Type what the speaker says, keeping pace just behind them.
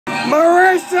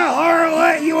Marissa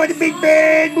Harlot, you are the big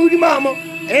bad booty mama.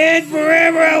 And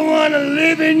forever I want to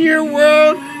live in your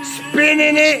world, spin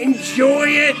in it, enjoy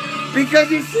it, because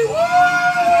you see,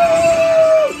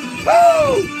 whoa,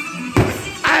 whoa,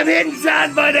 I'm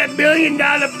inside by that $1 billion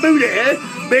booty,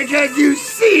 because you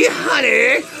see,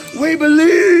 honey, we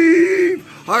believe,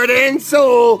 heart and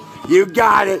soul, you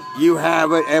got it, you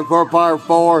have it, and for part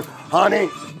 4, honey,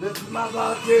 this is my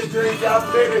volunteer dream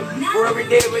job, baby. For every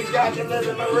day we got to live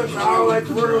in Marissa Harlot's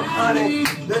world, honey.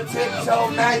 The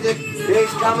tiptoe magic is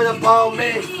coming upon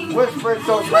me. Whispering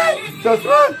so sweet, so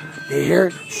sweet. Do you hear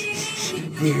it? Shh,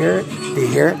 do you hear it? Do you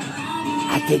hear it?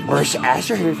 I think Marissa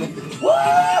Asher hears it.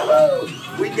 Woo!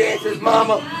 We dance as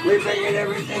mama. We bring it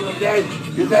every single day.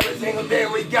 Because every single day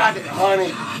we got it,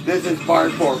 honey. This is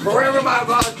part 4. Forever my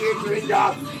volunteer dream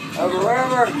job. And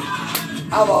forever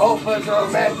I'm a hopeless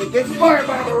romantic, inspired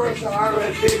by Marissa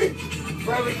Harlot, baby.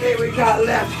 For every day we got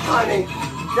left, honey.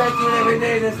 That's what every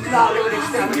day this not living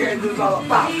stuff here is all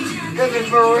about. This is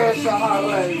Marissa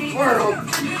Harlot's world.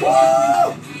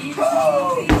 Woo!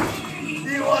 Woo! Do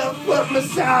you want a foot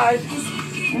massage?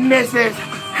 Mrs.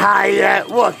 Hyatt,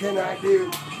 what can I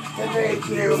do to make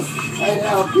you and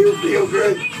help you feel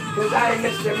good? Cause I am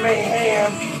Mr.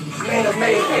 Mayhem, man of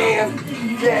mayhem,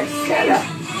 Jack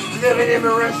Skeller. Living in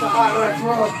Marissa Harlot's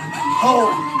world,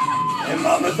 home in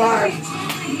mama's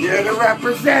arms. You're to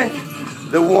represent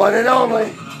the one and only,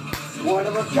 one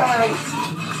of a kind,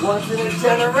 once in a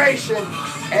generation,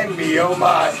 and me oh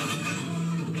my.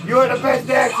 You are the best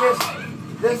actress,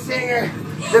 the singer,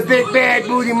 the big bad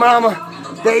booty mama,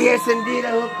 the yes indeed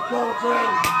a girlfriend,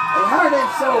 and heart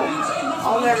and soul.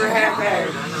 I'll never have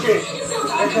that shit,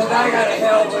 because I got a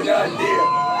hell of an idea,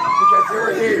 because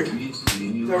you're here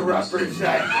to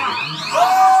represent.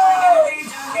 Oh,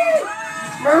 shit!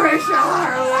 Marissa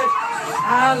Harlot,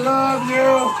 I love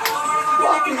you.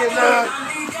 Walking in love,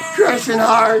 crushing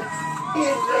hard,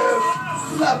 in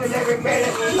love, loving every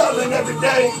minute, loving every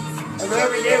day, and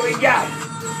every day we got.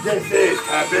 This is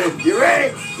happy. You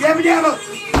ready? Yabba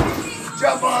dabba.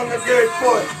 Jump on the good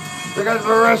foot, because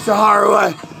Marissa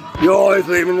Harlot, you always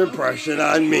leave an impression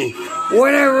on me.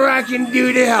 Whatever I can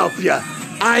do to help you,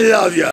 I love you.